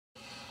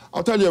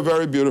I'll tell you a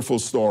very beautiful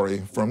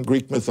story from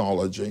Greek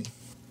mythology.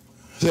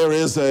 There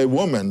is a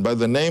woman by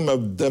the name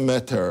of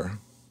Demeter.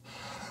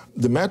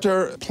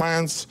 Demeter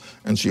plants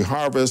and she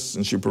harvests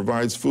and she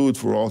provides food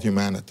for all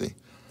humanity.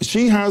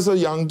 She has a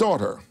young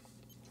daughter,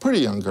 pretty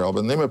young girl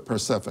by the name of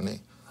Persephone.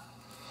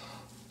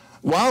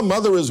 While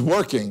mother is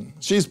working,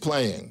 she's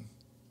playing.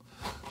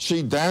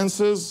 She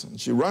dances,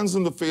 she runs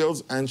in the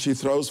fields, and she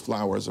throws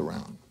flowers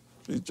around.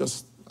 She's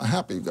just a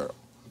happy girl.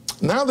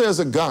 Now there's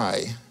a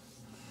guy,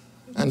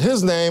 and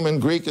his name in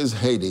Greek is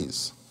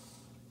Hades.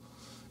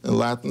 In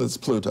Latin, it's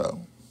Pluto.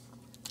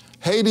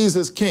 Hades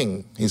is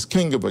king. He's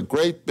king of a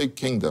great big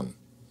kingdom.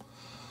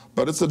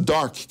 But it's a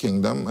dark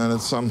kingdom, and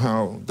it's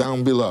somehow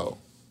down below.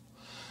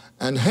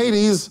 And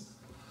Hades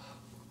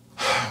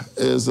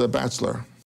is a bachelor.